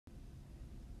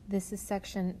This is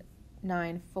section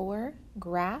 9.4,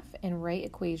 graph and write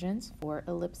equations for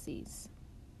ellipses.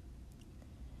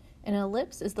 An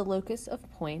ellipse is the locus of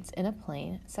points in a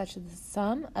plane such that the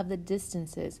sum of the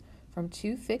distances from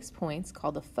two fixed points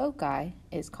called the foci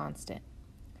is constant.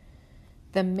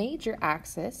 The major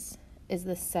axis is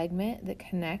the segment that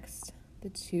connects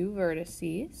the two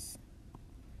vertices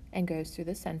and goes through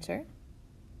the center.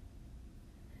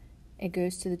 It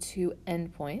goes to the two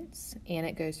endpoints and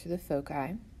it goes through the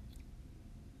foci.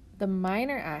 The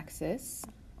minor axis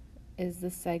is the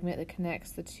segment that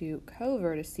connects the two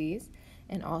co-vertices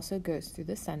and also goes through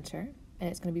the center, and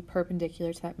it's going to be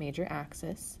perpendicular to that major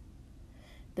axis.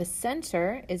 The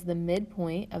center is the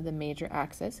midpoint of the major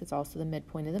axis. It's also the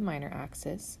midpoint of the minor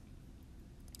axis.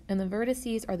 And the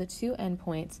vertices are the two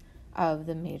endpoints of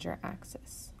the major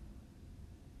axis.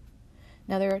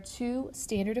 Now there are two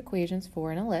standard equations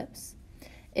for an ellipse.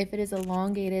 If it is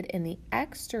elongated in the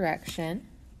x direction,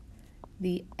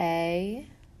 the A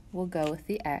will go with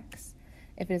the x.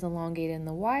 If it is elongated in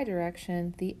the y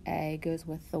direction, the A goes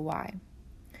with the y.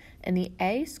 And the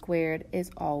A squared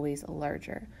is always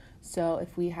larger. So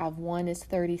if we have one is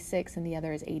 36 and the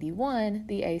other is 81,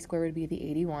 the A squared would be the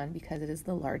 81 because it is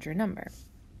the larger number.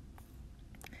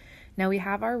 Now we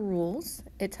have our rules.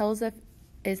 It tells us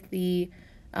if the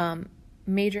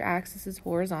major axis is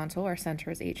horizontal, our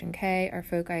center is h and k, our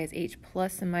foci is h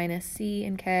plus and minus c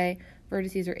and k,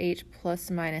 vertices are h plus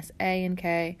and minus a and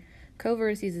k,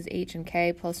 co-vertices is h and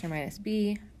k plus or minus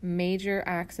b, major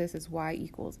axis is y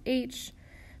equals h,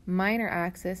 minor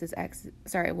axis is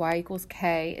y equals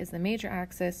k is the major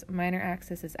axis, minor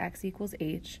axis is x equals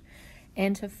h.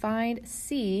 And to find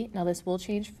c, now this will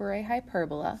change for a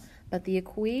hyperbola, but the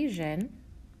equation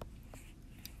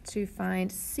to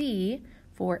find c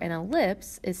for an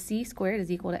ellipse is c squared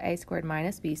is equal to a squared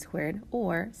minus b squared,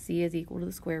 or c is equal to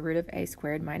the square root of a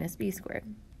squared minus b squared.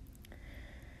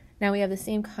 Now we have the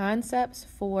same concepts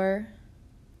for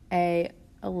a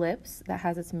ellipse that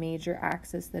has its major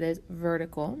axis that is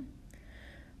vertical,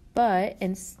 but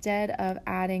instead of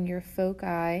adding your foci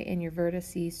and your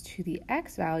vertices to the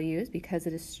x values, because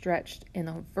it is stretched in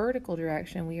the vertical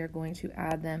direction, we are going to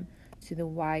add them to the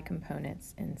y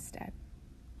components instead.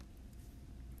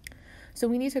 So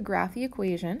we need to graph the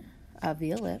equation of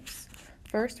the ellipse.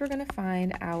 First, we're going to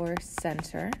find our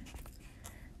center.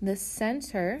 The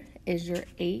center is your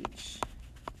h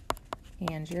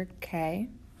and your k.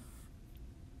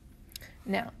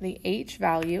 Now, the h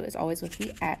value is always with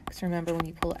the x. Remember, when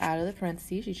you pull it out of the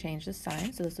parentheses, you change the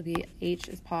sign. So this will be h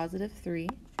is positive 3.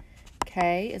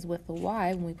 K is with the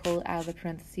y. When we pull it out of the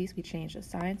parentheses, we change the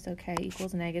sign. So k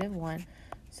equals negative 1.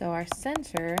 So our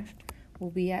center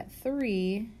will be at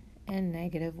 3 and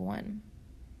negative 1.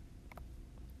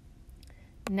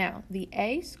 Now, the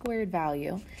a squared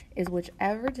value is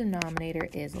whichever denominator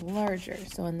is larger.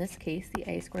 So in this case, the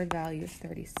a squared value is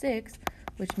 36,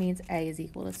 which means a is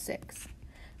equal to 6.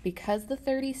 Because the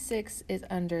 36 is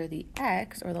under the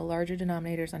x, or the larger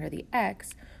denominator is under the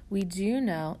x, we do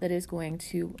know that it is going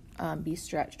to be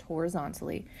stretched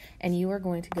horizontally, and you are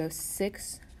going to go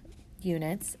 6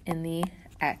 units in the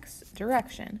x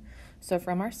direction. So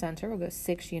from our center, we'll go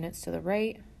 6 units to the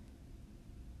right,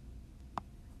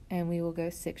 and we will go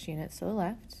 6 units to the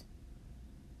left.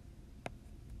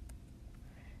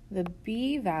 The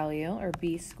b value, or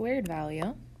b squared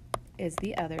value, is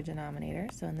the other denominator.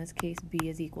 So in this case, b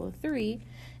is equal to 3.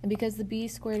 And because the b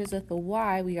squared is with the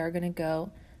y, we are going to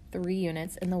go 3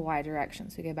 units in the y direction.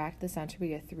 So we go back to the center, we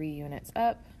go 3 units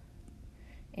up,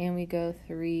 and we go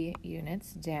 3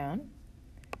 units down.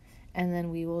 And then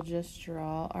we will just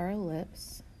draw our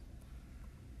ellipse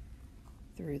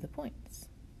through the points.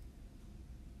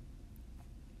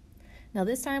 Now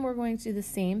this time we're going to do the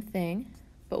same thing,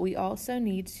 but we also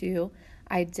need to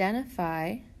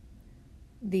identify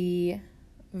the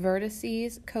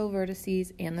vertices,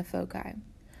 co-vertices, and the foci.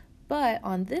 But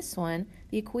on this one,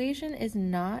 the equation is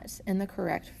not in the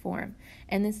correct form,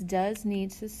 and this does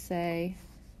need to say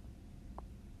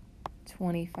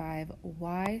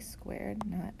 25y squared,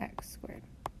 not x squared.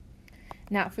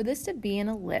 Now, for this to be an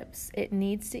ellipse, it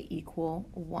needs to equal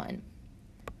 1.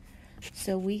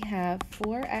 So we have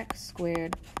 4x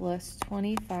squared plus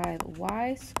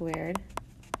 25y squared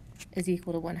is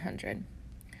equal to 100.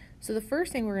 So the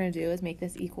first thing we're going to do is make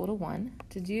this equal to 1.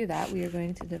 To do that, we are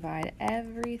going to divide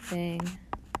everything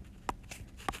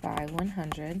by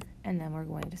 100, and then we're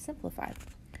going to simplify.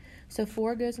 So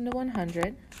 4 goes into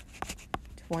 100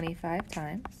 25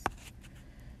 times.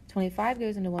 25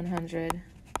 goes into 100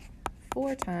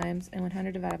 4 times, and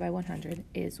 100 divided by 100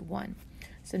 is 1.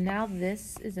 So now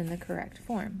this is in the correct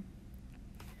form.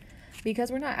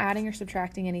 Because we're not adding or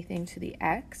subtracting anything to the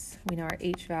x, we know our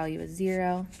h value is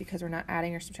 0. Because we're not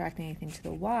adding or subtracting anything to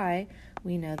the y,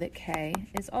 we know that k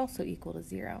is also equal to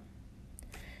 0.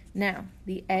 Now,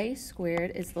 the a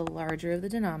squared is the larger of the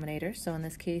denominators, so in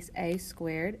this case, a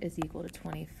squared is equal to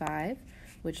 25,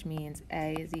 which means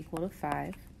a is equal to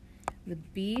 5. The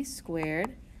b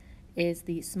squared is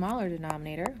the smaller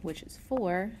denominator, which is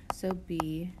 4, so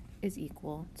b is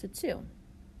equal to 2.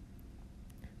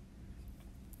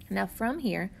 Now from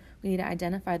here, we need to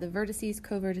identify the vertices,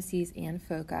 covertices, and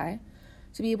foci.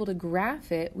 To be able to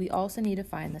graph it, we also need to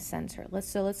find the center. Let's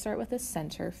start with the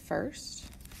center first.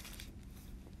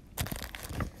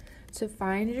 To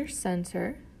find your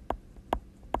center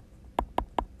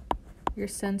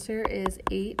is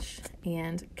h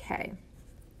and k.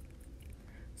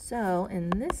 So in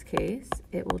this case,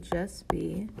 it will just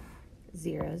be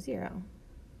 0, 0.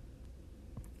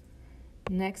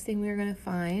 Next thing we're going to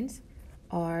find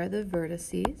are the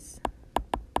vertices.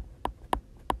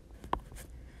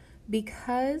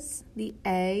 Because the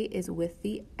a is with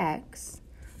the x,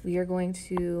 we are going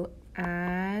to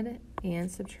add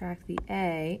and subtract the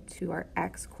a to our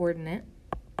x coordinate.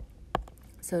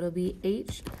 So it'll be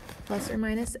h plus or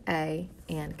minus a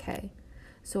and k.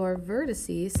 So our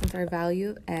vertices, since our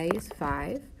value of a is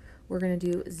 5, we're going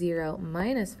to do 0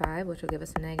 minus 5, which will give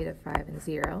us a negative 5 and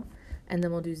 0. And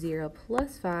then we'll do 0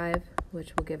 plus 5,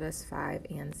 which will give us 5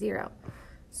 and 0.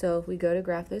 So if we go to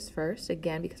graph this first,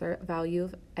 again, because our value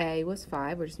of a was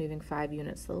 5, we're just moving 5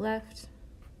 units to the left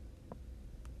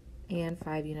and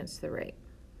 5 units to the right.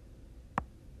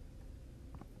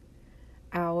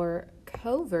 Our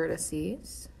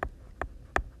covertices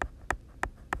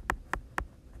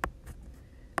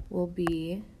will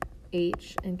be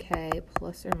h and k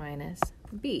plus or minus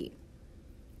b.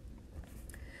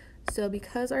 So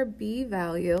because our b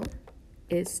value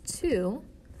is 2,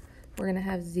 we're going to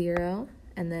have 0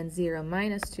 and then 0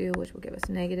 minus 2, which will give us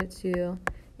negative 2,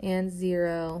 and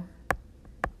 0,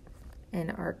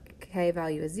 and our k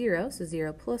value is 0, so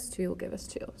 0 plus 2 will give us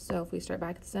 2. So if we start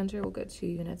back at the center, we'll go 2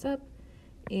 units up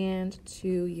and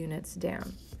 2 units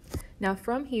down. Now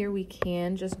from here, we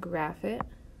can just graph it,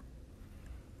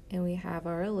 and we have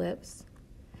our ellipse,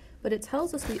 but it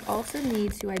tells us we also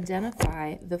need to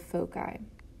identify the foci.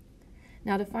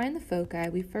 Now to find the foci,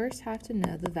 we first have to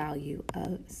know the value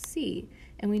of c,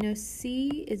 and we know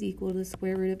c is equal to the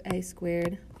square root of a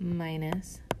squared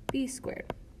minus b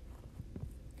squared.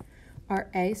 Our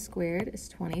a squared is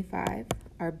 25,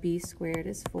 our b squared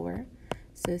is 4,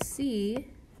 so c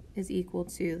is equal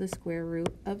to the square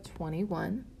root of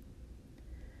 21.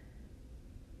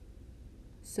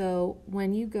 So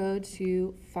when you go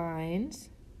to find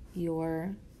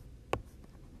your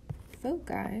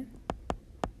foci,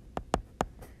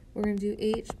 we're going to do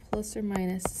h plus or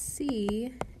minus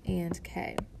c and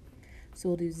k. So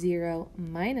we'll do 0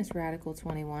 minus radical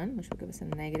 21, which will give us a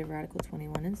negative radical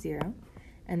 21 and 0.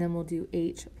 And then we'll do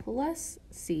h plus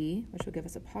c, which will give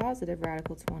us a positive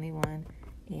radical 21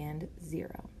 and 0.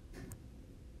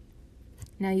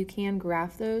 Now you can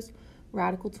graph those.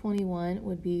 Radical 21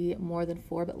 would be more than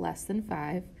 4 but less than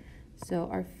 5. So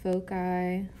our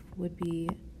foci would be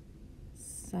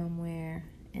somewhere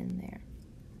in there.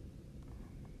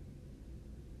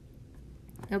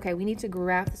 Okay, we need to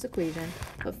graph this equation,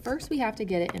 but first we have to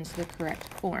get it into the correct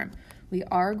form. We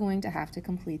are going to have to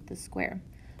complete the square.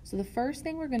 So the first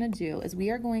thing we're going to do is we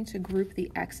are going to group the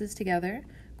x's together,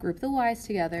 group the y's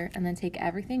together, and then take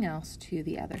everything else to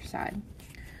the other side.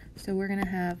 So we're going to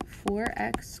have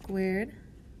 4x squared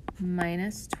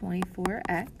minus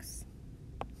 24x.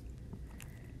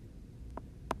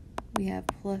 We have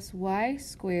plus y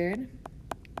squared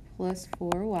plus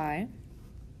 4y.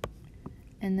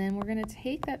 And then we're going to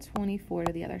take that 24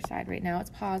 to the other side. Right now it's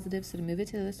positive, so to move it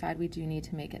to the other side, we do need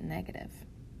to make it negative.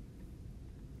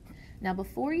 Now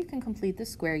before you can complete the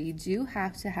square, you do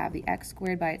have to have the x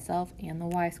squared by itself and the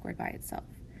y squared by itself.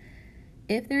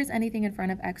 If there's anything in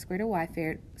front of x squared or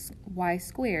y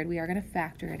squared, we are going to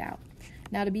factor it out.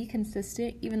 Now to be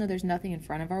consistent, even though there's nothing in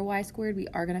front of our y squared, we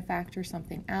are going to factor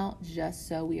something out just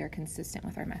so we are consistent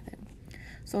with our method.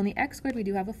 So on the x squared, we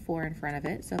do have a 4 in front of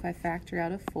it. So if I factor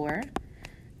out a 4,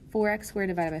 4x squared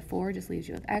divided by 4 just leaves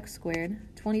you with x squared.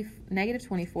 Negative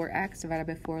 24x divided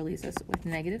by 4 leaves us with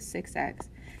negative 6x.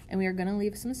 And we are going to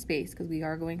leave some space because we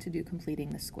are going to do completing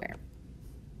the square.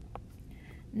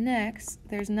 Next,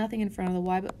 there's nothing in front of the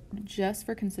y, but just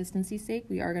for consistency's sake,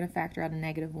 we are going to factor out a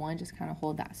negative 1, just kind of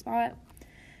hold that spot.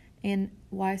 And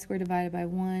y squared divided by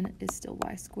 1 is still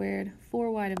y squared.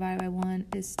 4y divided by 1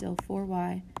 is still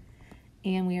 4y.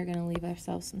 And we are going to leave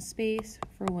ourselves some space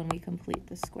for when we complete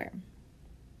the square.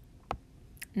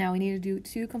 Now we need to do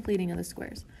 2 completing of the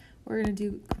squares. we're going to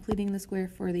do completing the square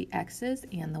for the x's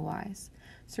and the y's.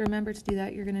 So remember, to do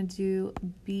that, you're going to do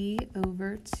b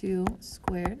over 2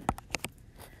 squared.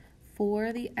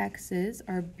 For the x's,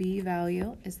 our b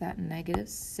value is that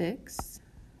 -6.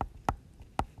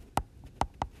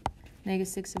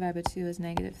 -6 divided by 2 is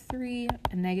 -3,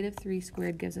 and -3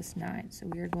 squared gives us 9. So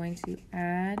we are going to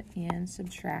add and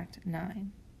subtract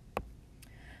 9.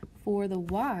 For the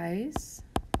y's,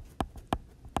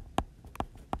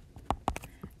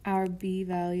 our b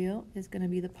value is going to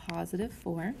be the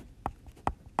 +4.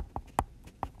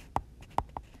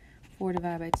 4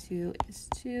 divided by 2 is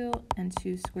 2, and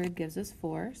 2 squared gives us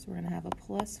 4. So we're going to have a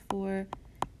 +4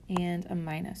 and a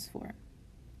 -4.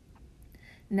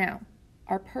 Now,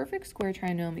 our perfect square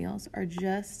trinomials are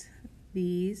just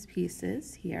these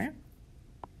pieces here.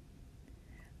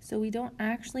 So we don't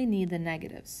actually need the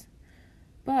negatives.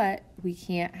 But we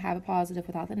can't have a positive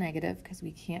without the negative, because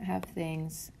we can't have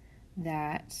things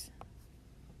that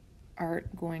are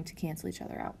going to cancel each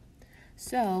other out.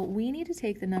 So we need to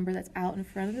take the number that's out in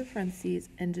front of the parentheses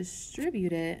and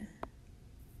distribute it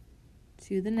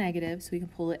to the negative so we can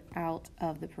pull it out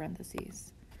of the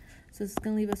parentheses. So this is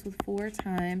going to leave us with 4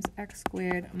 times x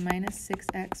squared minus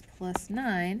 6x plus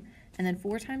 9, and then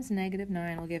 4 times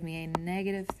 -9 will give me a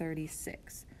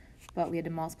 -36. But we had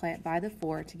to multiply it by the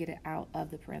 4 to get it out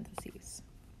of the parentheses.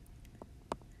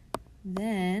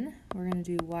 Then we're going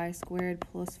to do y squared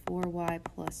plus 4y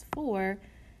plus 4,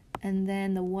 and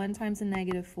then the 1 times the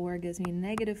 -4 gives me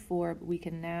 -4, but we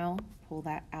can now pull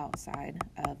that outside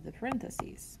of the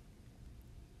parentheses.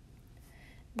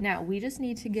 Now, we just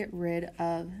need to get rid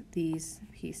of these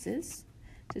pieces.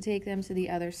 To take them to the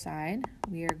other side,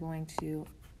 we are going to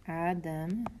add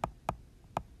them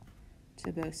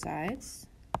to both sides,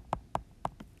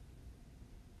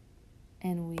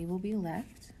 and we will be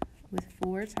left with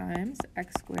 4 times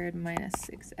x squared minus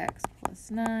 6x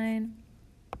plus 9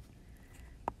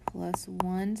 plus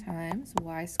 1 times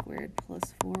y squared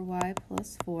plus 4y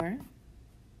plus 4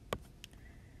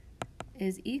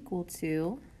 is equal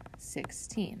to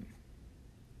 16.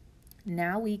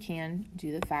 Now we can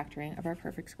do the factoring of our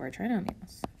perfect square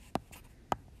trinomials.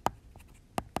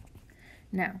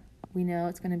 Now, we know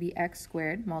it's going to be x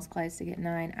squared, multiplies to get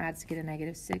 9, adds to get a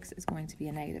 -6 is going to be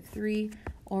a -3.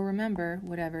 Or remember,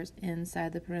 whatever's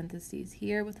inside the parentheses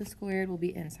here with the squared will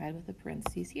be inside with the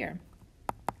parentheses here.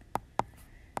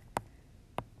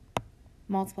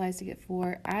 Multiplies to get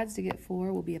 4, adds to get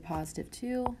 4 will be a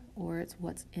 +2, or it's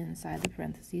what's inside the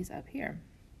parentheses up here.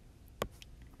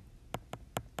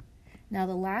 Now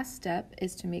the last step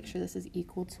is to make sure this is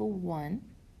equal to 1.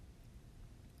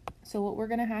 So what we're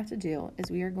going to have to do is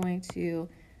we are going to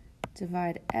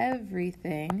divide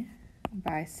everything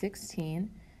by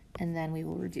 16, and then we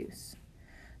will reduce.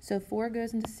 So 4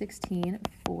 goes into 16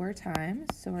 4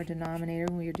 times, so our denominator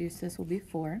when we reduce this will be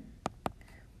 4.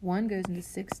 1 goes into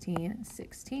 16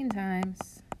 16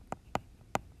 times,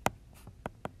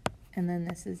 and then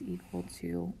this is equal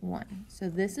to 1. So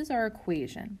this is our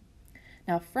equation.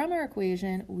 Now from our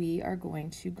equation, we are going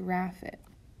to graph it.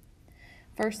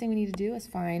 First thing we need to do is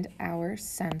find our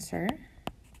center.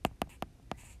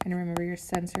 And remember, your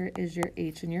center is your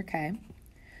h and your k.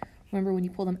 Remember, when you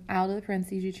pull them out of the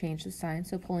parentheses, you change the sign.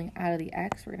 So pulling out of the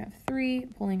x, we're going to have 3.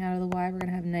 Pulling out of the y, we're going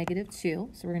to have -2.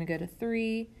 So we're going to go to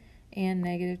 3 and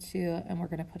 -2, and we're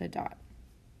going to put a dot.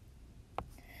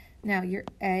 Now, your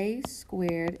a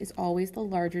squared is always the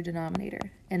larger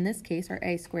denominator. In this case, our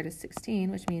a squared is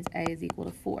 16, which means a is equal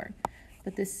to 4.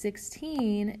 But this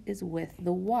 16 is with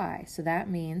the y, so that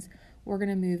means we're going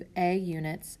to move a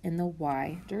units in the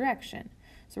y direction.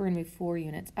 So we're going to move 4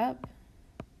 units up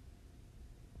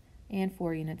and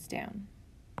 4 units down.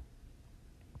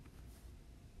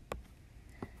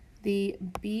 The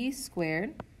b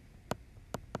squared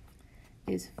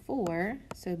is 4,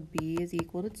 so b is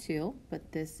equal to 2,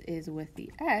 but this is with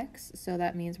the x, so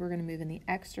that means we're going to move in the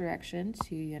x direction,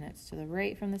 2 units to the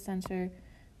right from the center,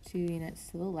 2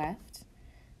 units to the left.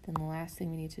 Then the last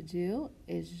thing we need to do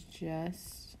is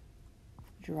just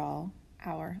draw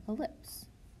our ellipse.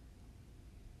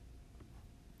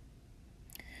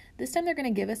 This time they're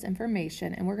going to give us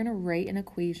information, and we're going to write an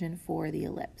equation for the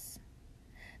ellipse.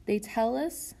 They tell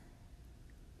us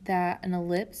that an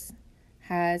ellipse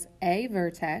has a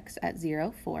vertex at 0,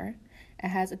 4. It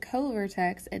has a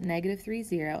co-vertex at -3,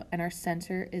 0, and our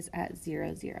center is at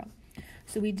 0, 0.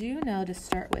 So we do know to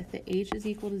start with that h is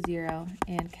equal to 0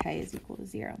 and k is equal to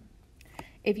 0.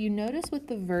 If you notice with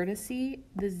the vertice,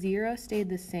 the 0 stayed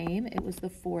the same. It was the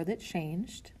 4 that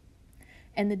changed.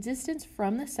 And the distance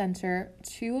from the center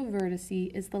to a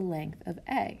vertice is the length of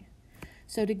a.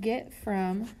 So to get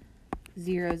from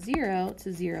 0, 0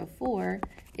 to 0, 4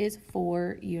 is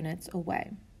 4 units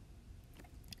away.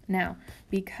 Now,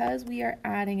 because we are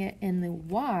adding it in the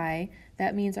y,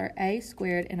 that means our a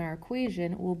squared in our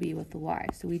equation will be with the y.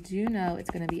 So we do know it's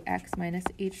going to be x minus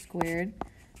h squared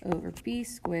over b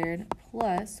squared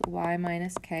plus y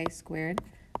minus k squared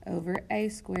over a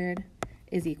squared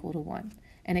is equal to 1.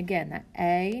 And again, that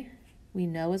a we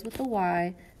know is with the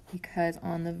y because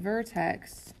on the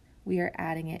vertex we are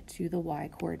adding it to the y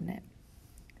coordinate.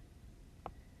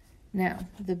 Now,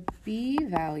 the b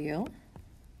value,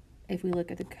 if we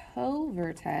look at the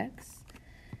co-vertex,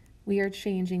 we are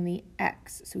changing the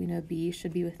x. So we know b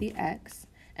should be with the x.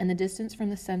 And the distance from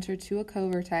the center to a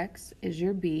co-vertex is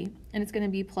your b. And it's going to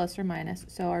be plus or minus.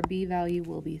 So our b value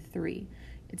will be 3.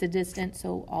 It's a distance,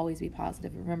 so always be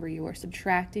positive. Remember, you are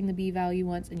subtracting the b value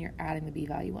once and you're adding the b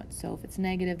value once. So if it's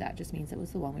negative, that just means it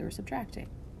was the one we were subtracting.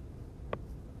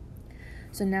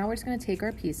 So now we're just going to take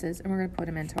our pieces and we're going to put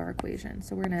them into our equation.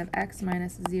 So we're going to have x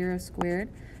minus 0 squared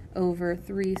over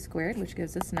 3 squared, which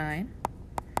gives us 9.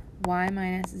 Y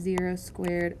minus 0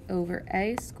 squared over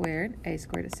a squared is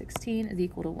 16, is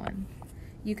equal to 1.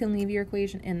 You can leave your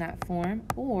equation in that form,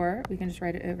 or we can just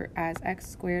write it over as x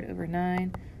squared over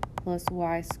 9 plus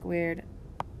y squared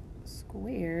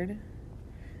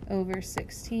over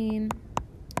 16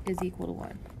 is equal to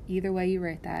 1. Either way you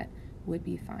write that would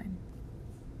be fine.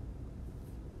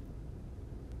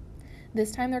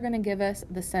 This time they're going to give us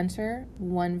the center,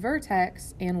 one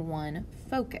vertex, and one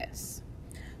focus.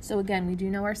 So again, we do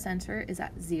know our center is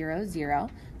at 0, 0.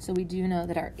 So we do know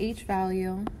that our h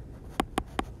value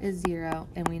is 0,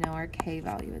 and we know our k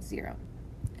value is 0.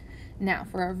 Now,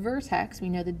 for our vertex, we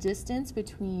know the distance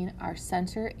between our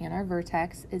center and our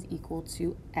vertex is equal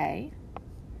to a.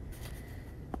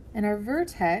 And our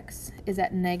vertex is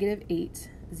at negative 8,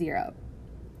 0.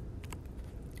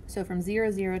 So from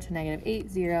 0, 0 to negative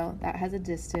 8, 0, that has a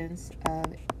distance of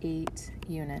 8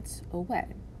 units away.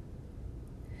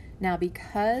 Now,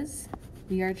 because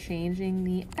we are changing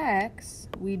the x,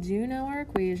 we do know our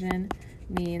equation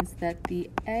means that the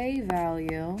a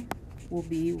value will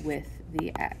be with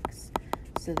the x.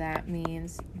 So that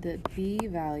means the b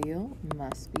value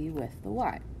must be with the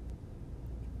y.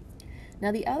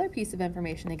 Now, the other piece of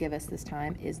information they give us this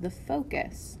time is the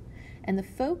focus. And the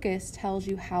focus tells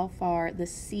you how far the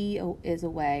C is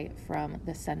away from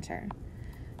the center.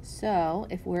 So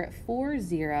if we're at 4,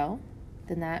 0,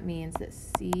 then that means that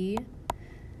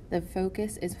the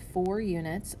focus is 4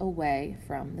 units away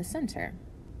from the center.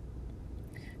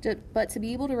 But to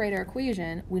be able to write our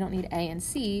equation, we don't need A and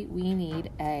C, we need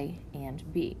A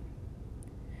and B.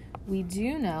 We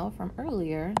do know from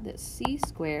earlier that C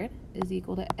squared is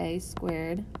equal to A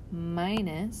squared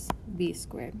minus B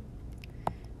squared.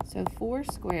 So 4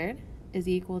 squared is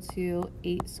equal to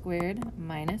 8 squared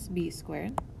minus b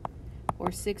squared,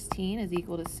 or 16 is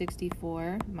equal to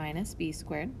 64 minus b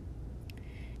squared.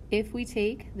 If we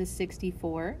take the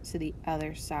 64 to the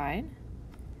other side,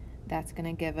 that's going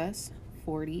to give us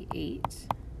 48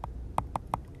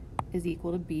 is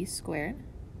equal to b squared,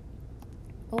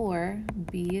 or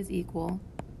b is equal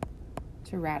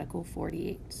to radical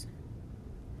 48.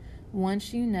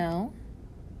 Once you know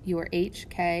your h,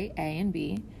 k, a, and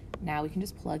b, now we can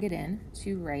just plug it in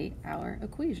to write our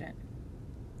equation.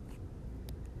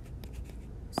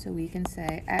 So we can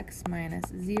say x minus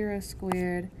 0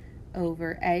 squared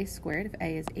over a squared. If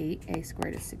a is 8, a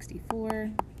squared is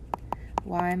 64.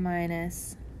 Y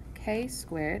minus k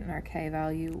squared, and our k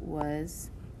value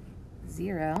was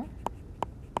 0,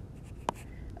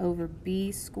 over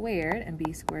b squared, and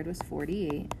b squared was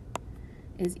 48,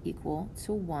 is equal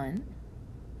to 1.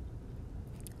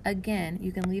 Again,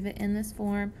 you can leave it in this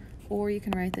form, or you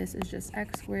can write this as just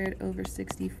x squared over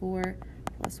 64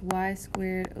 plus y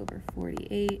squared over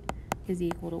 48 is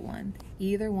equal to 1.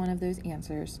 Either one of those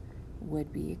answers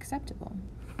would be acceptable.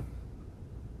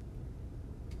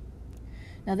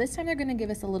 Now this time they're going to give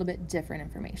us a little bit different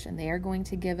information. They are going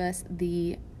to give us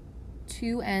the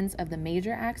 2 ends of the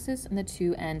major axis and the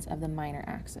 2 ends of the minor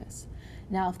axis.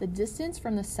 Now, if the distance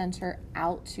from the center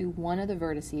out to one of the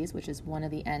vertices, which is one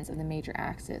of the ends of the major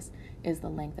axis, is the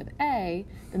length of A,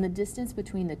 then the distance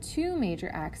between the 2 major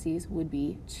axes would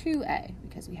be 2A,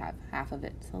 because we have half of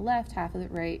it to the left, half of it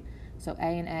right, so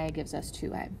A and A gives us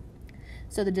 2A.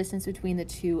 So the distance between the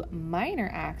 2 minor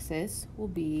axes will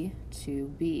be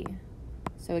 2B.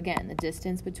 So again, the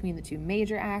distance between the 2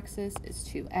 major axes is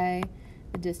 2A,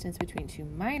 the distance between 2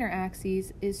 minor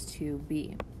axes is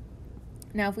 2B.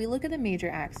 Now, if we look at the major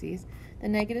axes, the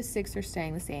 -6 are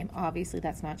staying the same. Obviously,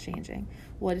 that's not changing.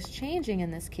 What is changing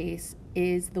in this case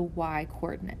is the y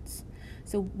coordinates.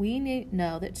 So we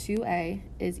know that 2a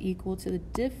is equal to the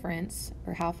difference,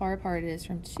 or how far apart it is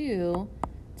from 2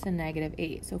 to negative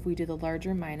 8. So if we do the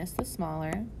larger minus the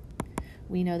smaller,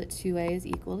 we know that 2a is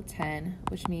equal to 10,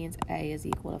 which means a is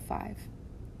equal to 5.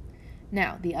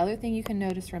 Now, the other thing you can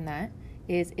notice from that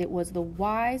is it was the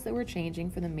y's that were changing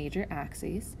for the major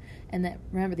axes, and that,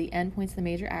 remember, the endpoints of the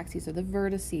major axes are the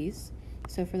vertices.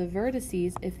 So for the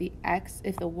vertices, if the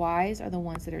y's are the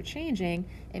ones that are changing,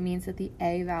 it means that the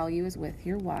a value is with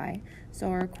your y. So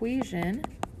in our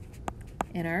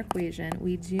equation,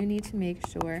 we do need to make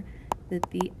sure that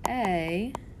the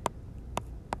a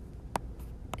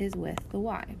is with the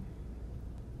y.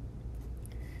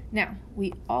 Now,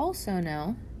 we also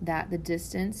know that the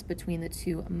distance between the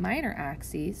two minor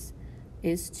axes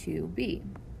is 2b.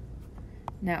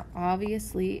 Now,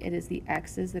 obviously, it is the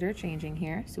x's that are changing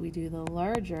here, so we do the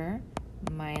larger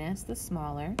minus the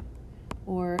smaller,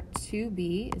 or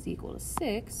 2b is equal to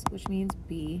 6, which means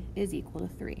b is equal to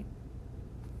 3.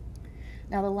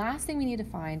 Now, the last thing we need to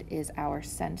find is our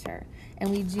center,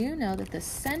 and we do know that the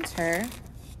center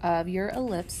of your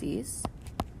ellipses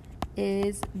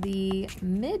is the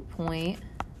midpoint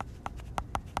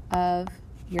of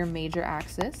your major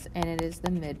axis, and it is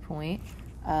the midpoint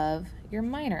of your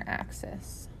minor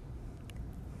axis.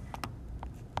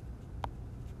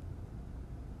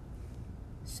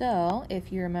 So,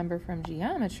 if you remember from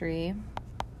geometry,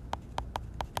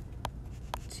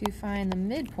 to find the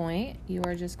midpoint, you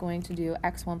are just going to do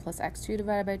x1 plus x2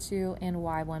 divided by 2 and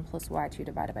y1 plus y2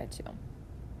 divided by 2.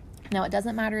 Now, it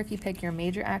doesn't matter if you pick your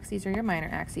major axes or your minor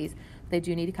axes, they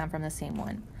do need to come from the same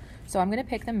one. So I'm going to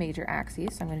pick the major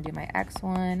axes. So I'm going to do my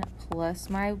x1 plus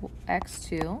my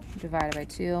x2 divided by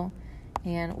 2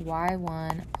 and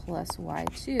y1 plus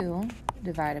y2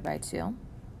 divided by 2.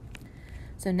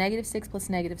 So negative 6 plus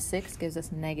negative 6 gives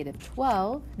us negative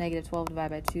 12. Negative 12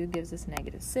 divided by 2 gives us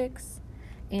negative 6.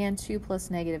 And 2 plus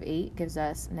negative 8 gives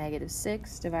us negative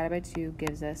 6 divided by 2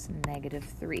 gives us negative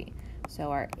 3.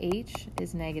 So our h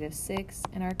is negative 6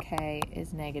 and our k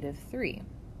is negative 3.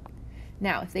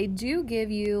 Now, if they do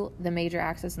give you the major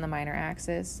axis and the minor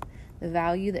axis, the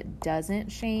value that doesn't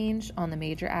change on the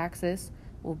major axis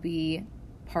will be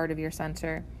part of your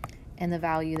center, and the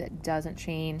value that doesn't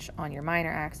change on your minor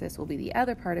axis will be the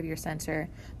other part of your center,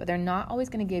 but they're not always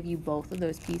going to give you both of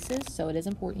those pieces, so it is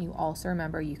important you also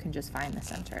remember you can just find the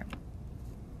center.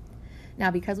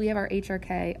 Now, because we have our h, our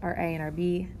k, our a, and our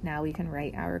b, now we can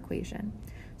write our equation.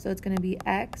 So it's going to be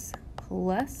x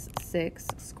plus 6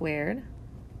 squared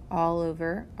all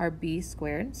over our b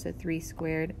squared, so 3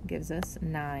 squared gives us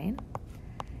 9,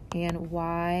 and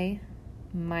y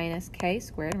minus k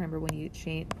squared, remember when you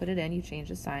put it in, you change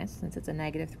the sign, since it's a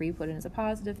negative 3, put it in as a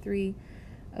positive 3,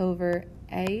 over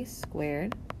a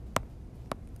squared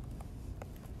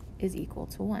is equal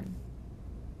to 1.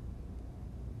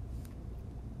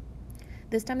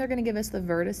 This time they're going to give us the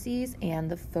vertices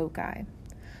and the foci.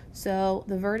 So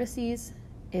the vertices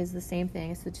is the same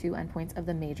thing as the two endpoints of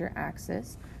the major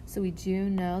axis. So we do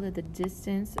know that the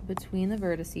distance between the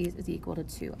vertices is equal to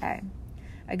 2a.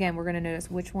 Again, we're going to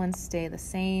notice which ones stay the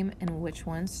same and which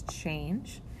ones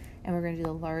change. And we're going to do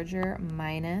the larger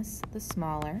minus the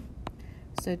smaller.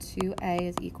 So 2a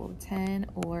is equal to 10,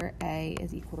 or a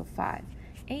is equal to 5.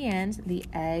 And the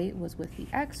a was with the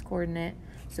x-coordinate,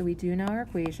 so we do know our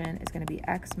equation is going to be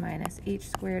x minus h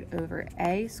squared over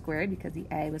a squared, because the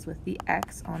a was with the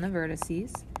x on the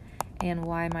vertices, and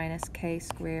y minus k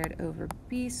squared over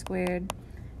b squared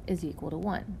is equal to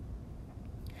 1.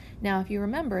 Now, if you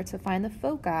remember, to find the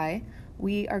foci,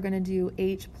 we are going to do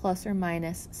h plus or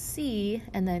minus c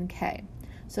and then k.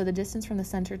 So the distance from the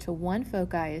center to one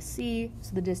foci is c,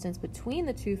 so the distance between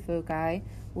the two foci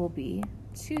will be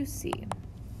 2c.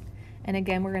 And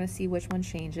again, we're going to see which one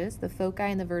changes. The foci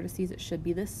and the vertices, it should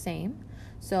be the same.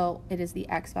 So it is the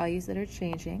x values that are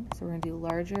changing. So we're going to do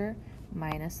larger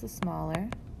minus the smaller,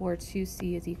 or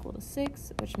 2c is equal to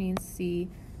 6, which means c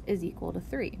is equal to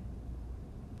 3.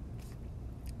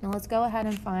 Now let's go ahead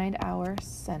and find our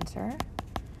center.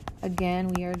 Again,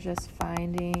 we are just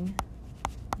finding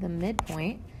the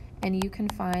midpoint, and you can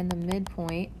find the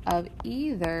midpoint of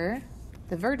either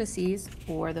the vertices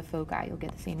or the foci. You'll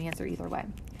get the same answer either way.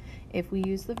 If we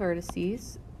use the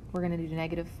vertices, we're going to do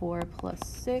negative 4 plus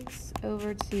 6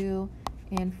 over 2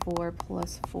 and 4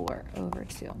 plus 4 over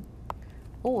 2.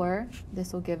 Or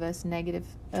this will give us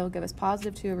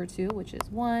positive 2 over 2, which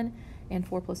is 1, and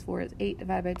 4 plus 4 is 8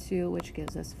 divided by 2, which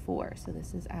gives us 4. So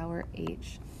this is our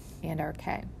h and our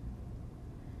k.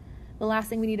 The last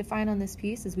thing we need to find on this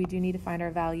piece is we do need to find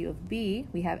our value of b.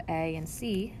 We have a and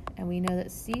c, and we know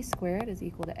that c squared is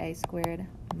equal to a squared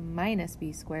minus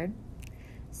b squared.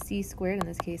 c squared in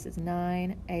this case is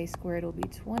 9, a squared will be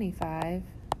 25.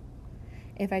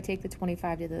 If I take the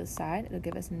 25 to the side, it'll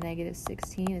give us negative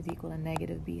 16 is equal to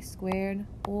negative b squared,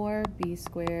 or b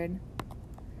squared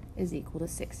is equal to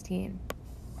 16.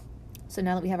 So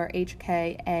now that we have our hk,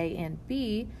 a, and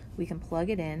b, we can plug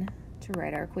it in to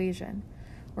write our equation.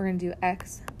 We're going to do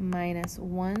x minus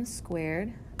 1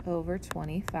 squared over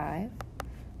 25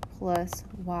 plus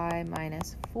y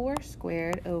minus 4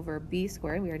 squared over b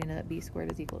squared. We already know that b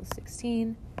squared is equal to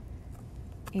 16,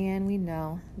 and we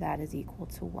know that is equal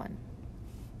to 1.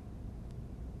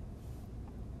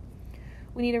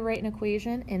 We need to write an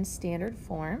equation in standard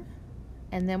form,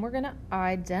 and then we're going to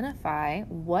identify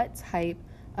what type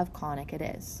of conic it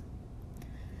is.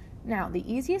 Now, the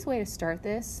easiest way to start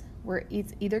this, where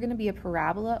it's either going to be a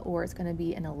parabola or it's going to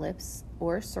be an ellipse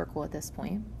or a circle at this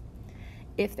point.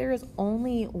 If there is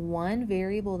only one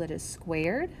variable that is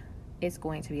squared, it's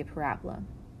going to be a parabola.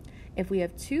 If we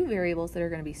have two variables that are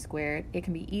going to be squared, it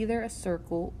can be either a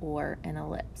circle or an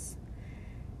ellipse.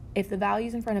 If the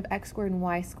values in front of x squared and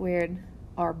y squared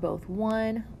are both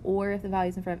 1, or if the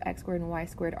values in front of x squared and y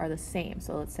squared are the same,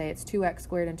 so let's say it's 2x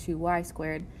squared and 2y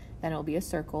squared, then it will be a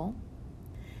circle.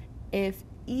 If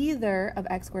either of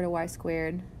x squared or y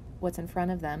squared, what's in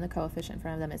front of them, the coefficient in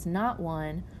front of them, is not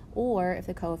 1, or if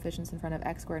the coefficients in front of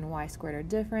x squared and y squared are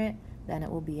different, then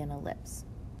it will be an ellipse.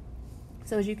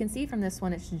 So as you can see from this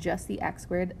one, it's just the x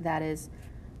squared that is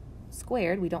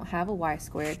squared. We don't have a y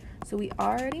squared, so we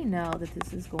already know that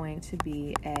this is going to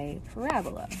be a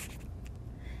parabola.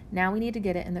 Now we need to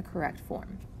get it in the correct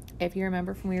form. If you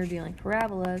remember from when we were dealing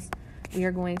parabolas, we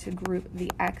are going to group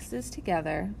the x's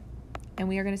together, and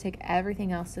we are going to take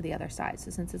everything else to the other side.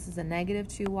 So since this is a negative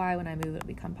 2y, when I move it will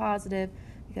become positive.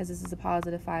 Because this is a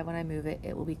positive 5, when I move it,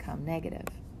 it will become negative.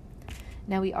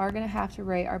 Now we are going to have to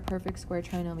write our perfect square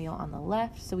trinomial on the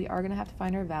left, so we are going to have to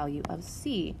find our value of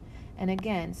c. And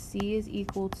again, c is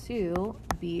equal to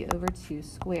b over 2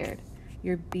 squared.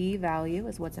 Your b value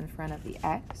is what's in front of the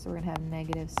x, so we're going to have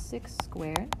negative 6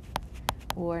 squared,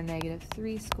 or negative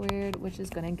 3 squared, which is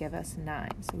going to give us 9.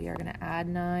 So we are going to add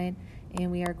 9,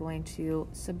 and we are going to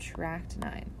subtract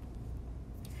 9.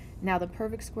 Now the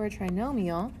perfect square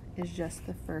trinomial is just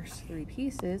the first 3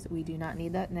 pieces. We do not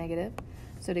need that negative,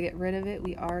 so to get rid of it,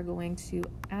 we are going to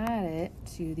add it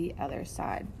to the other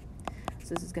side.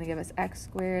 So this is going to give us x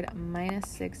squared minus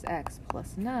 6x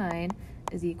plus 9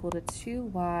 is equal to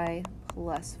 2y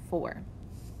plus 4.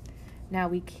 Now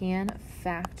we can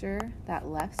factor that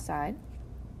left side,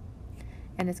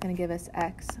 and it's going to give us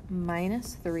x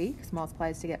minus 3, because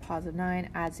multiplies to get positive 9,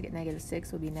 adds to get negative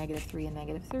 6 will be negative 3 and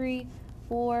negative 3,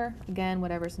 or again,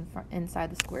 whatever's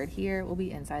inside the squared here will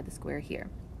be inside the square here.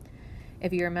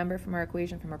 If you remember from our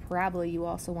equation from a parabola, you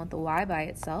also want the y by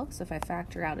itself, so if I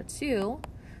factor out a 2,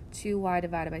 2y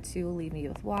divided by 2 will leave me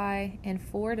with y, and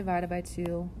 4 divided by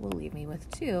 2 will leave me with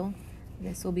 2.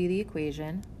 This will be the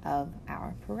equation of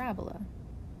our parabola.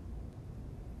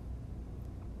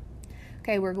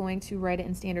 Okay, we're going to write it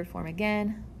in standard form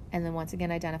again, and then once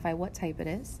again identify what type it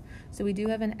is. So we do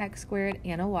have an x squared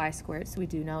and a y squared, so we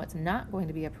do know it's not going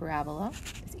to be a parabola.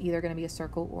 It's either going to be a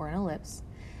circle or an ellipse.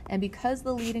 And because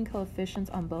the leading coefficients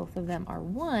on both of them are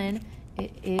 1,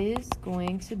 it is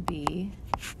going to be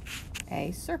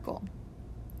a circle.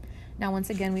 Now once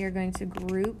again, we are going to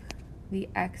group the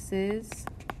x's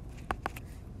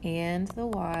and the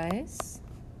y's,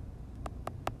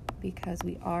 because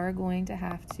we are going to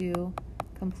have to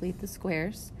complete the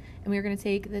squares. And we're going to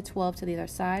take the 12 to the other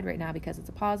side. Right now, because it's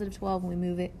a positive 12, when we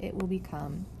move it, it will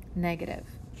become negative.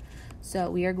 So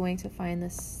we are going to find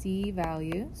the c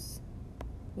values,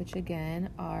 which again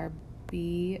are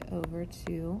b over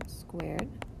 2 squared.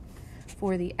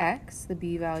 For the x, the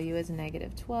b value is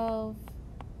negative 12.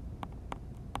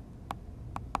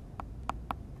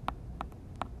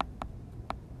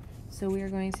 So we are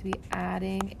going to be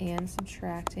adding and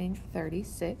subtracting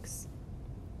 36.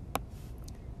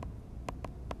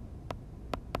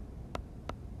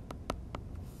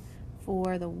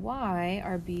 For the y,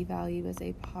 our b value is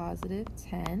a positive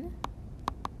 10.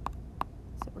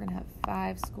 So we're going to have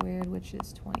 5 squared, which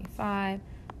is 25.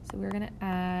 So we're going to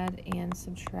add and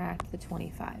subtract the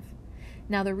 25.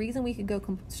 Now the reason we could go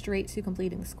straight to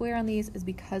completing the square on these is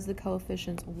because the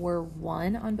coefficients were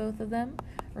 1 on both of them.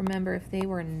 Remember, if they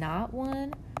were not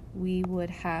 1, we would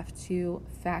have to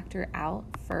factor out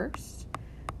first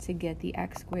to get the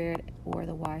x squared or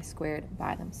the y squared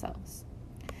by themselves.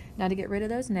 Now to get rid of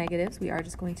those negatives, we are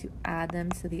just going to add them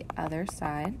to the other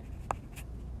side.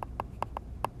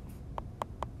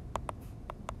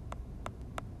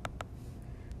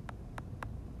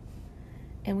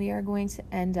 And we are going to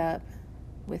end up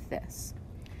with this.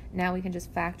 Now we can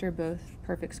just factor both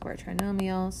perfect square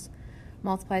trinomials.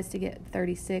 Multiplies to get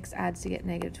 36, adds to get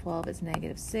 -12 is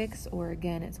 -6, or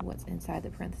again, it's what's inside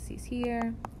the parentheses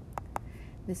here.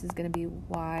 This is going to be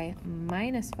y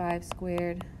minus 5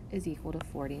 squared is equal to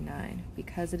 49.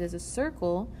 Because it is a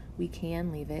circle, we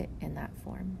can leave it in that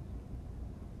form.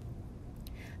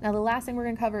 Now the last thing we're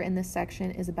going to cover in this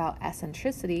section is about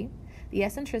eccentricity. The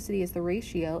eccentricity is the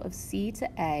ratio of c to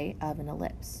a of an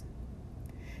ellipse.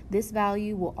 This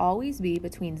value will always be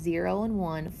between 0 and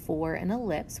 1 for an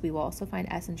ellipse. We will also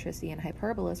find eccentricity and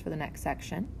hyperbolas for the next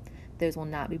section. Those will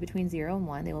not be between 0 and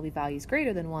 1. They will be values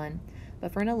greater than 1.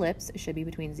 But for an ellipse, it should be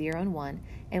between 0 and 1,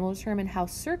 and will determine how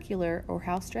circular or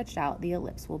how stretched out the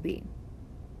ellipse will be.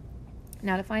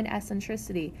 Now to find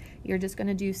eccentricity, you're just going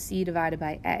to do c divided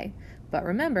by a. But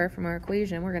remember, from our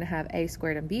equation, we're going to have a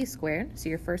squared and b squared. So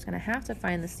you're first going to have to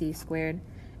find the c squared.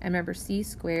 And remember, c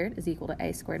squared is equal to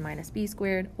a squared minus b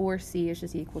squared, or c is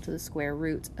just equal to the square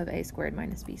root of a squared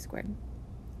minus b squared.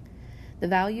 The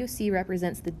value of c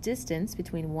represents the distance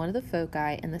between one of the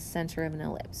foci and the center of an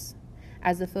ellipse.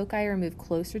 As the foci are moved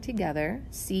closer together,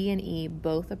 c and e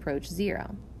both approach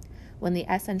 0. When the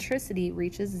eccentricity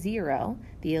reaches 0,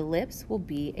 the ellipse will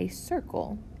be a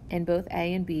circle, and both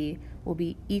a and b will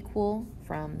be equal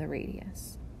from the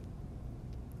radius.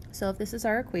 So if this is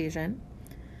our equation,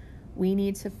 we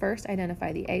need to first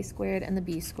identify the a squared and the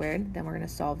b squared, then we're going to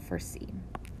solve for c.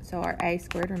 So our a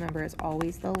squared, remember, is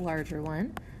always the larger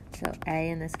one, so a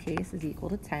in this case is equal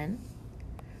to 10.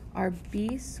 Our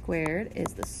b squared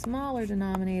is the smaller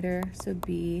denominator, so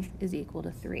b is equal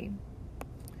to 3.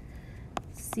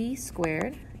 C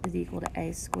squared is equal to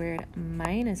a squared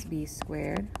minus b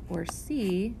squared, or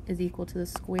c is equal to the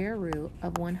square root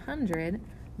of 100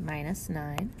 minus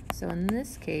 9. So in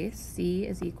this case, c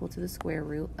is equal to the square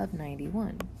root of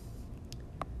 91.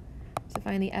 To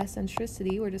find the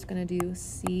eccentricity, we're just going to do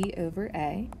c over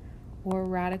a, or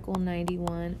radical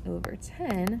 91 over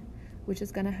 10, which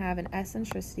is going to have an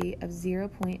eccentricity of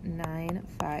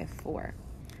 0.954.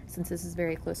 Since this is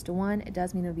very close to 1, it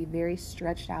does mean it will be very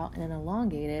stretched out in an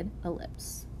elongated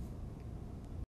ellipse.